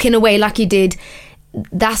means walking away like you did,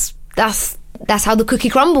 that's how the cookie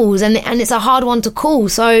crumbles, and it's a hard one to call.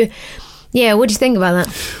 So yeah, what do you think about that?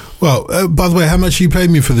 Well, by the way, how much you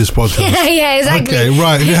paid me for this podcast? Yeah, exactly. Okay,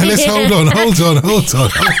 right. Now let's hold on.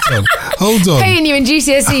 Hold on. Paying you in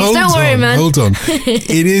GCSEs. Don't worry, man. Hold on.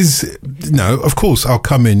 It is, no, of course, I'll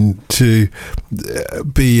come in to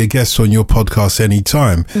be a guest on your podcast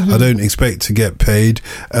anytime. I don't expect to get paid.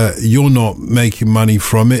 You're not making money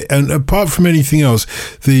from it. And apart from anything else,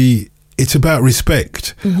 it's about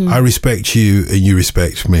respect. I respect you and you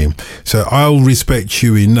respect me. So I'll respect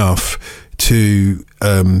you enough to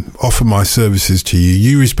offer my services to you.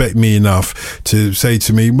 You respect me enough to say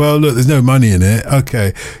to me, well, look, there's no money in it.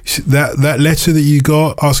 Okay. That letter that you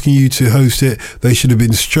got asking you to host it, they should have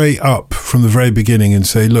been straight up from the very beginning and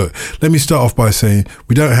say, look, let me start off by saying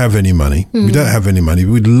we don't have any money. We don't have any money.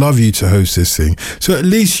 We'd love you to host this thing. So at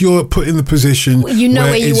least you're put in the position you know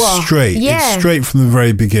where you are. Straight. Yeah. It's straight from the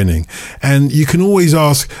very beginning. And you can always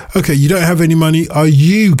ask, okay, you don't have any money. Are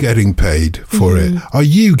you getting paid for it? Are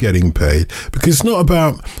you getting paid? Because it's not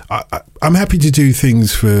about, I'm happy to do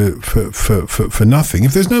things for nothing.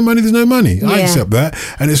 If there's no money, there's no money. I accept that.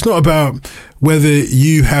 And it's not about whether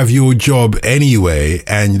you have your job anyway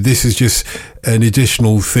and this is just an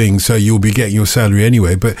additional thing, so you'll be getting your salary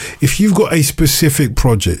anyway. But if you've got a specific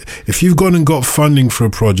project, if you've gone and got funding for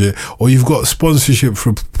a project, or you've got sponsorship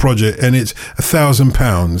for a project and it's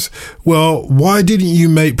 £1,000, well, why didn't you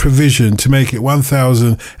make provision to make it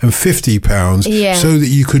 £1,050 so that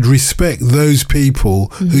you could respect those people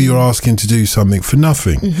who you're asking to do something for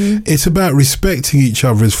nothing? It's about respecting each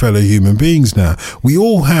other as fellow human beings now. We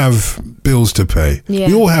all have bills to pay.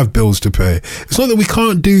 We all have bills to pay. It's not that we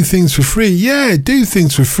can't do things for free. Yeah, do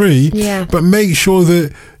things for free, but make sure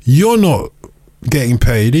that you're not getting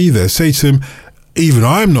paid either. Say to them, even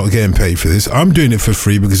I'm not getting paid for this. I'm doing it for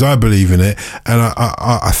free because I believe in it, and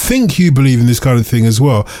I think you believe in this kind of thing as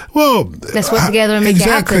well. Well, let's work together and make it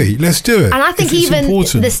happen. Exactly, let's do it. And I think even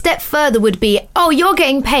the step further would be, oh, you're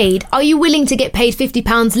getting paid. Are you willing to get paid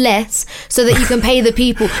 £50 less so that you can pay the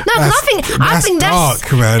people? No, because I think that's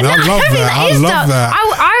dark, man. I love that. I love that.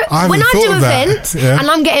 When I do events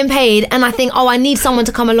and I'm getting paid, and I think, oh, I need someone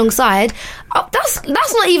to come alongside. Oh, that's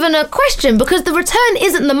not even a question, because the return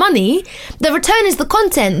isn't the money. The return is the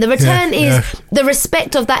content. The return is the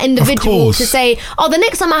respect of that individual to say, oh, the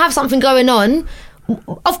next time I have something going on,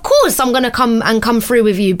 of course I'm going to come through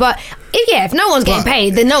with you. But if no one's getting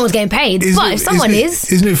paid, then no one's getting paid. But if someone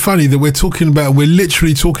is... Isn't it funny that we're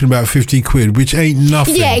literally talking about 50 quid, which ain't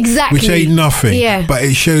nothing. Yeah, exactly. Which ain't nothing. Yeah. But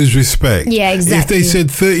it shows respect. Yeah, exactly. If they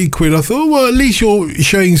said 30 quid, I thought, well, at least you're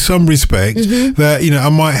showing some respect that, I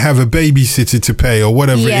might have a babysitter to pay or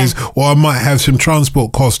whatever it is, or I might have some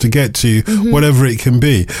transport costs to get to, whatever it can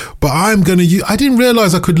be. But I didn't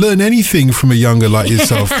realise I could learn anything from a younger like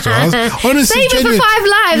yourself, Charles. Honestly, save it for 5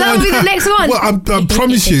 Live. That would be the next one. Well, I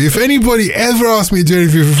promise you, if anybody ever asks me to do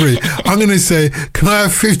anything for free, I'm going to say, can I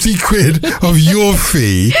have 50 quid of your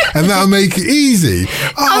fee? And that'll make it easy.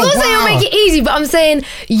 I'm not saying it'll make it easy, but I'm saying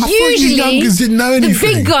usually didn't know anything.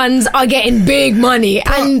 The big guns are getting big money.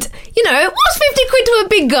 And, what's 50 quid to a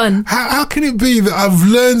big gun? How can it be that I've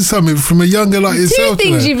learned something from a younger like yourself? 2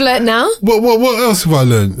 things you've learnt now. What else have I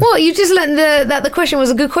learned? What? You just learnt that the question was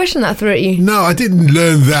a good question that I threw at you. No, I didn't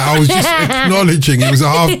learn that. I was just acknowledging it was a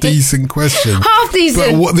half-decent question.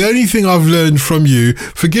 Half-decent. But the only thing I've learned from you,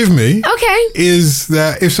 forgive me, is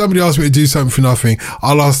that if somebody asks me to do something for nothing,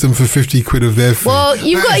 I'll ask them for 50 quid of their fee. Well,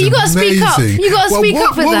 you've got to speak up. You've got to speak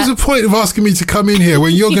up for that. What was the point of asking me to come in here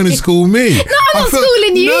when you're going to school me? No, I'm not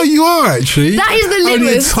schooling you. No, you are actually. That is the litmus.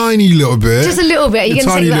 Only a tiny little bit. Just a little bit. You're going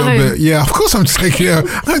to take that home. Bit. Yeah, of course I'm taking it.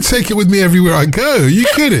 I take it with me everywhere I go. Are you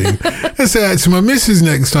kidding? Let's say that to my missus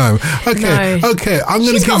next time. Okay. No. Okay. I'm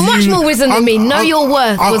going to give you... She's got much more wisdom than me. Know your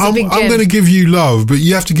worth was a big gem. I'm going to give you love, but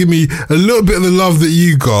you have to give me a little bit of the love that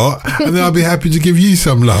you got, and then I'll be happy to give you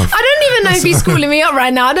some love. I don't even know if you're schooling me up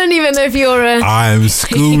right now. I don't even know if you're I'm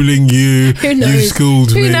schooling you. Who knows? You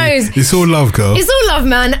schooled me. Who knows? It's all love, girl. It's all love,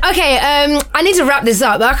 man. Okay, I need to wrap this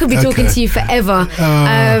up. I could be talking to you forever.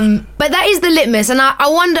 But that is the litmus, and I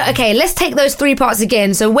wonder, okay, let's take those 3 parts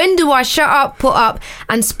again. So when do I shut up, put up,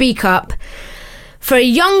 and speak up? For a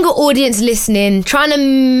younger audience listening, trying to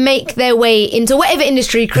make their way into whatever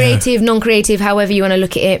industry, creative, non-creative, however you want to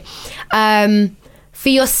look at it. For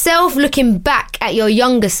yourself, looking back at your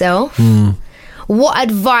younger self, what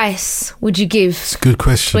advice would you give? It's a good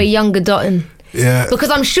question. For a younger Dotun? Yeah.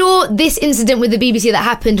 Because I'm sure this incident with the BBC that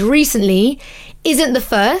happened recently isn't the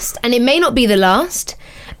first, and it may not be the last.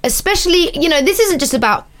 Especially, this isn't just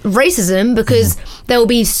about racism, because there will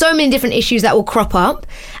be so many different issues that will crop up,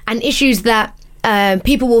 and issues that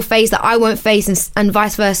people will face that I won't face, and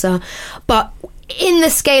vice versa. But in the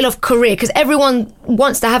scale of career, because everyone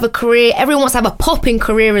wants to have a career, everyone wants to have a popping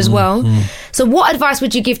career as well. So what advice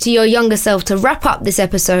would you give to your younger self to wrap up this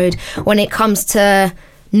episode when it comes to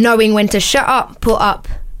knowing when to shut up, put up,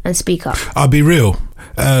 and speak up? I'll be real.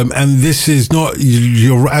 And this is not,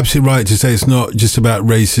 you're absolutely right to say it's not just about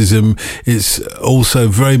racism. It's also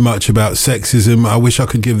very much about sexism. I wish I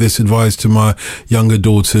could give this advice to my younger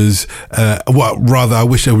daughters. I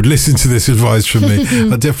wish they would listen to this advice from me.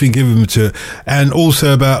 I'll definitely give them to. And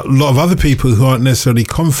also about a lot of other people who aren't necessarily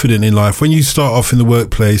confident in life. When you start off in the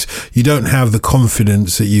workplace, you don't have the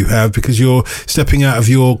confidence that you have because you're stepping out of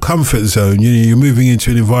your comfort zone. You're moving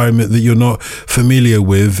into an environment that you're not familiar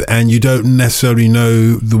with, and you don't necessarily know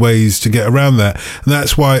the ways to get around that. And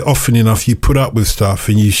that's why often enough you put up with stuff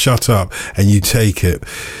and you shut up and you take it.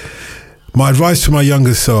 My advice to my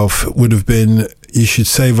younger self would have been, you should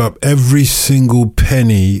save up every single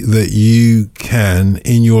penny that you can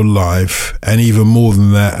in your life, and even more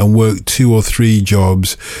than that, and work 2 or 3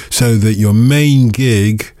 jobs so that your main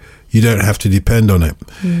gig, you don't have to depend on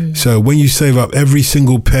it. So when you save up every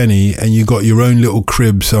single penny and you got your own little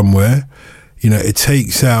crib somewhere, it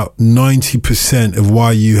takes out 90% of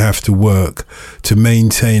why you have to work to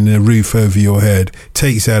maintain a roof over your head.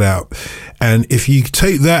 Takes that out. And if you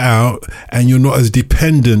take that out and you're not as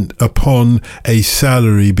dependent upon a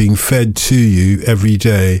salary being fed to you every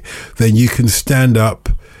day, then you can stand up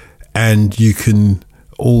and you can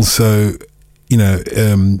also,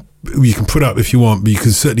 you can put up if you want, but you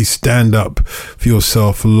can certainly stand up for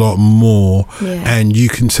yourself a lot more. And you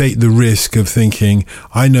can take the risk of thinking,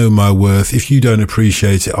 I know my worth. If you don't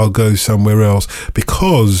appreciate it, I'll go somewhere else,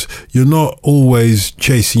 because you're not always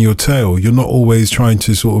chasing your tail. You're not always trying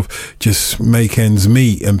to sort of just make ends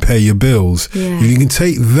meet and pay your bills. If you can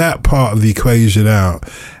take that part of the equation out,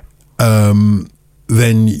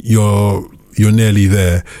 then you're nearly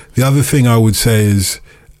there. The other thing I would say is,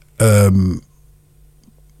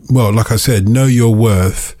 well, like I said, know your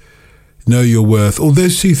worth. Know your worth. All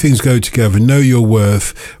those two things go together. Know your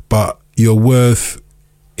worth, but your worth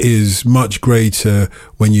is much greater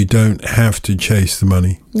when you don't have to chase the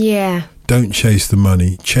money. Yeah. Don't chase the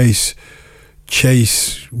money. Chase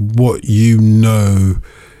what you know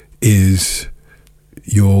is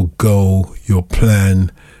your goal, your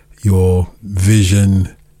plan, your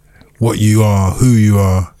vision, what you are, who you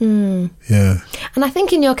are. Yeah. And I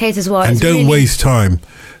think in your case as well. And don't waste time.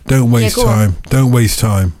 Don't waste time. Don't waste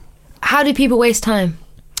time. How do people waste time?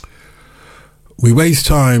 We waste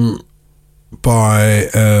time by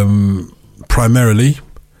primarily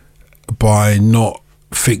by not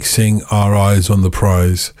fixing our eyes on the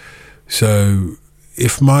prize. So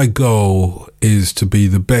if my goal is to be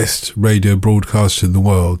the best radio broadcaster in the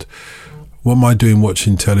world, what am I doing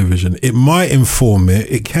watching television? It might inform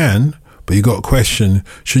it can, but you got a question,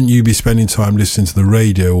 shouldn't you be spending time listening to the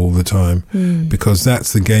radio all the time? Because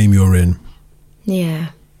that's the game you're in. Yeah.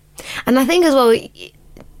 And I think as well,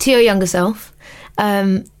 to your younger self,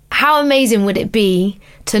 how amazing would it be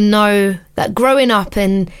to know that growing up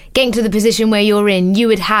and getting to the position where you're in, you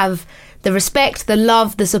would have the respect, the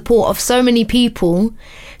love, the support of so many people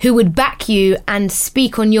who would back you and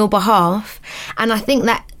speak on your behalf. And I think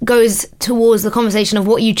that goes towards the conversation of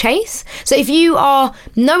what you chase. So if you are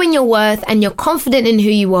knowing your worth and you're confident in who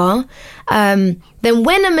you are, then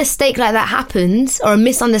when a mistake like that happens, or a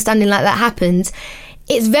misunderstanding like that happens,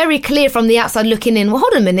 it's very clear from the outside looking in, well,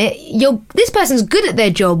 hold a minute, this person's good at their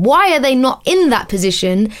job. Why are they not in that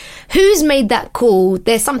position? Who's made that call?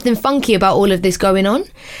 There's something funky about all of this going on.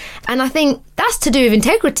 And I think that's to do with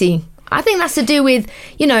integrity. I think that's to do with,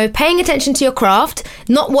 paying attention to your craft,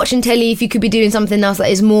 not watching telly if you could be doing something else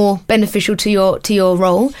that is more beneficial to your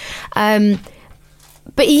role.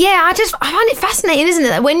 But yeah, I find it fascinating, isn't it?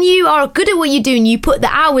 That when you are good at what you do and you put the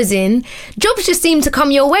hours in, jobs just seem to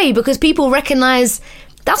come your way because people recognise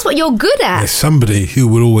that's what you're good at. There's somebody who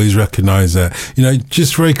will always recognise that.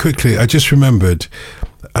 Just very quickly, I just remembered.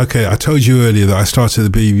 Okay, I told you earlier that I started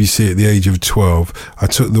at the BBC at the age of 12. I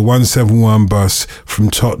took the 171 bus from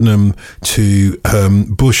Tottenham to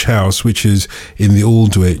Bush House, which is in the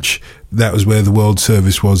Aldwych. That was where the World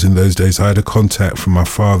Service was in those days. I had a contact from my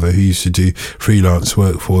father who used to do freelance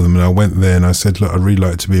work for them, and I went there and I said, look, I'd really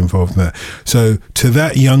like to be involved in that. So to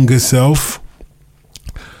that younger self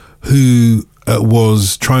who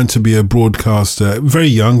was trying to be a broadcaster, very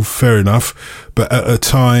young, fair enough, but at a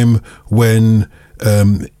time when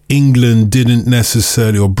England didn't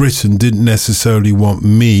necessarily, or Britain didn't necessarily want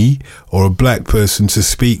me or a black person to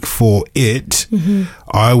speak for it,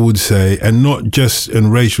 I would say, and not just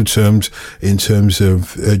in racial terms, in terms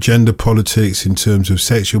of gender politics, in terms of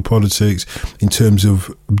sexual politics, in terms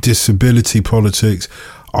of disability politics,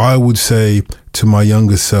 I would say to my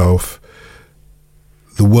younger self,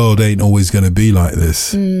 the world ain't always going to be like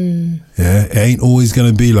this. Yeah, it ain't always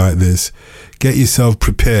going to be like this. Get yourself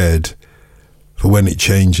prepared for when it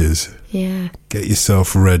changes. Yeah. Get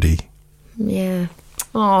yourself ready. Yeah.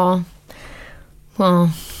 Oh.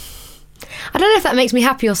 Well, I don't know if that makes me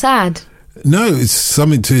happy or sad. No, it's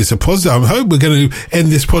a positive. I hope we're going to end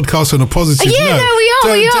this podcast on a positive note. Yeah, no, we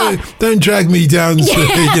are. Don't drag me down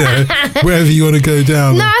to, wherever you want to go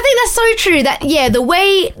down. No, I think that's so true. That, the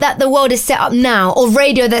way that the world is set up now, or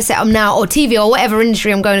radio that's set up now, or TV, or whatever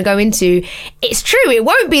industry I'm going to go into, it's true. It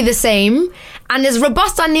won't be the same. And as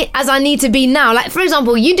robust as I need to be now, like, for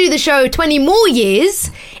example, you do the show 20 more years,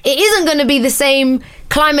 it isn't going to be the same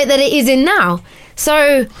climate that it is in now.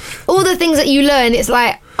 So all the things that you learn, it's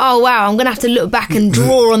like, oh, wow, I'm going to have to look back and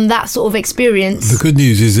draw on that sort of experience. The good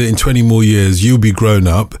news is that in 20 more years, you'll be grown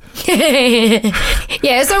up.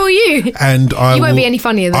 Yeah, so will you. And you won't be any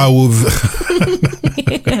funnier then. I will.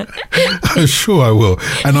 I'm sure I will.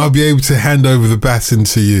 And I'll be able to hand over the baton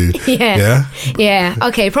to you. Yeah. Yeah.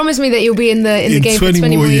 Okay, promise me that you'll be in the game for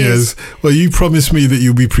 20 more years. Well, you promised me that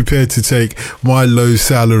you'll be prepared to take my low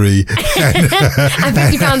salary. And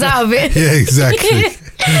 £50 out of it. Yeah, exactly.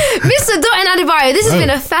 Mr. Dotun Adebayo, this has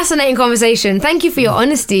been a fascinating conversation. Thank you for your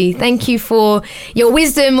honesty. Thank you for your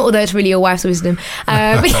wisdom, although it's really your wife's wisdom.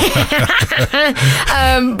 But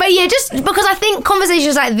yeah, just because I think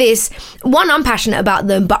conversations like this, one, I'm passionate about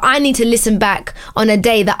them, but I need to listen back on a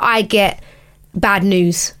day that I get bad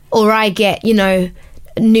news, or I get,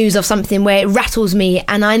 news of something where it rattles me,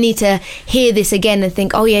 and I need to hear this again and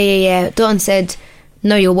think, oh yeah, Dotun said,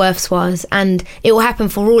 know your worth, Swaz, and it will happen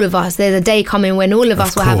for all of us. There's a day coming when all of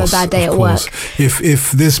us will have a bad day at work.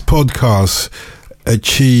 If this podcast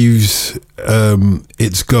achieves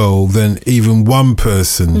its goal, then even one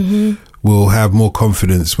person will have more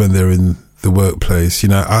confidence when they're in the workplace.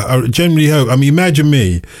 I generally hope. I mean,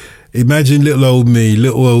 imagine little old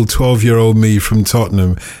 12-year-old me from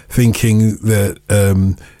Tottenham thinking that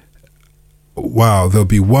wow, there'll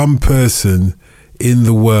be one person in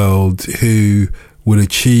the world who will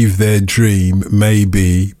achieve their dream,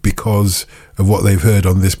 maybe because of what they've heard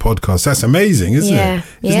on this podcast. That's amazing, isn't it?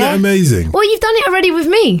 Isn't that amazing? Well, you've done it already with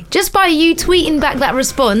me, just by you tweeting back that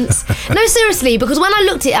response. No, seriously, because when I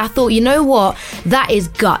looked at it, I thought, you know what? That is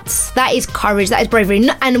guts. That is courage. That is bravery.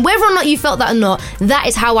 And whether or not you felt that or not, that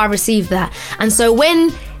is how I received that. And so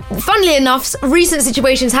when, funnily enough, recent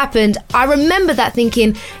situations happened, I remember that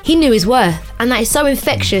thinking, he knew his worth. And that is so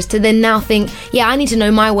infectious to then now think, yeah, I need to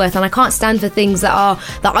know my worth, and I can't stand for things that are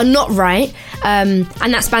not right. And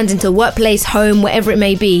that spans into workplace, home, whatever it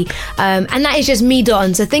may be. And that is just me,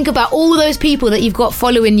 Dotun. So think about all those people that you've got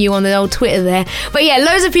following you on the old Twitter there. But yeah,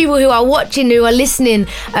 loads of people who are watching, who are listening,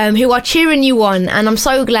 who are cheering you on. And I'm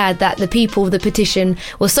so glad that the people of the petition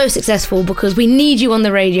was so successful, because we need you on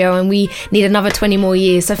the radio and we need another 20 more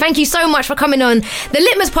years. So thank you so much for coming on the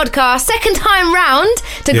Litmus podcast, second time round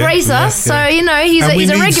to grace us. So, he's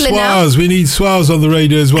a regular now. We need Swaz on the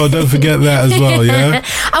radio as well. Don't forget that as well, yeah?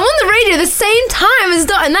 I'm on the radio the same time as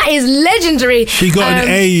Dotun. That is legendary. She got an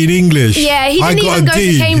A in English. Yeah, he didn't even go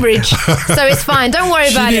to Cambridge. So it's fine. Don't worry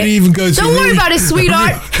about it. She didn't even go to Don't worry about it,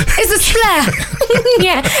 sweetheart. It's a slur.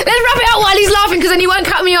 Yeah, let's wrap it out while he's laughing, because then he won't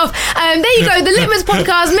cut me off. There you go, the Litmus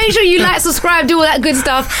podcast. Make sure you like, subscribe, do all that good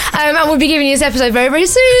stuff. And we'll be giving you this episode very, very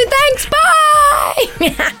soon. Thanks, bye.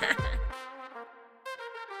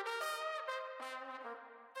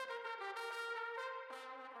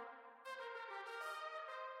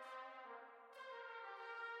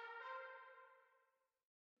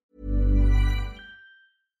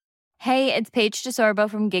 Hey, it's Paige DeSorbo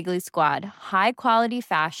from Giggly Squad. High quality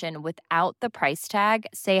fashion without the price tag.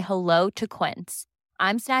 Say hello to Quince.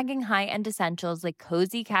 I'm snagging high-end essentials like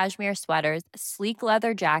cozy cashmere sweaters, sleek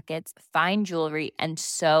leather jackets, fine jewelry, and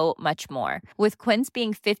so much more. With Quince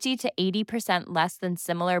being 50 to 80% less than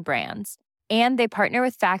similar brands. And they partner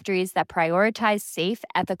with factories that prioritize safe,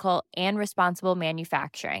 ethical, and responsible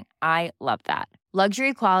manufacturing. I love that.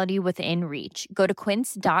 Luxury quality within reach. Go to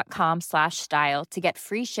quince.com/style to get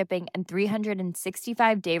free shipping and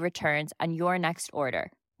 365-day returns on your next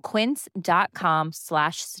order.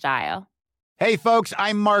 Quince.com/style. Hey folks,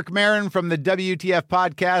 I'm Mark Maron from the WTF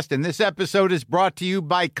Podcast, and this episode is brought to you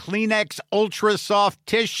by Kleenex Ultra Soft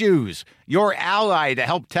Tissues, your ally to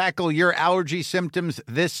help tackle your allergy symptoms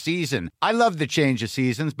this season. I love the change of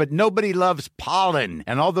seasons, but nobody loves pollen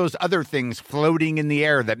and all those other things floating in the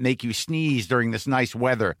air that make you sneeze during this nice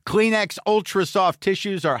weather. Kleenex Ultra Soft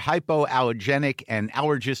Tissues are hypoallergenic and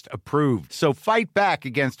allergist approved, so fight back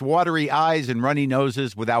against watery eyes and runny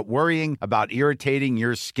noses without worrying about irritating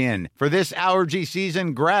your skin. For this allergy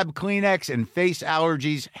season, grab Kleenex and face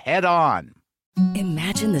allergies head on.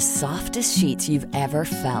 Imagine the softest sheets you've ever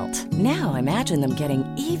felt. Now imagine them getting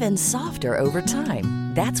even softer over time.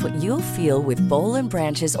 That's what you'll feel with Boll &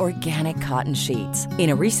 Branch's organic cotton sheets. In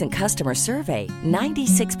a recent customer survey,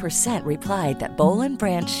 96% replied that Boll &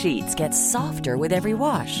 Branch sheets get softer with every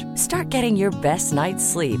wash. Start getting your best night's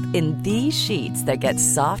sleep in these sheets that get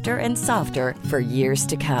softer and softer for years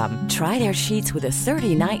to come. Try their sheets with a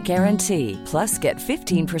 30-night guarantee. Plus, get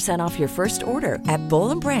 15% off your first order at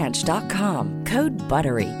bollandbranch.com. Code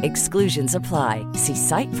BUTTERY. Exclusions apply. See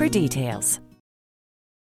site for details.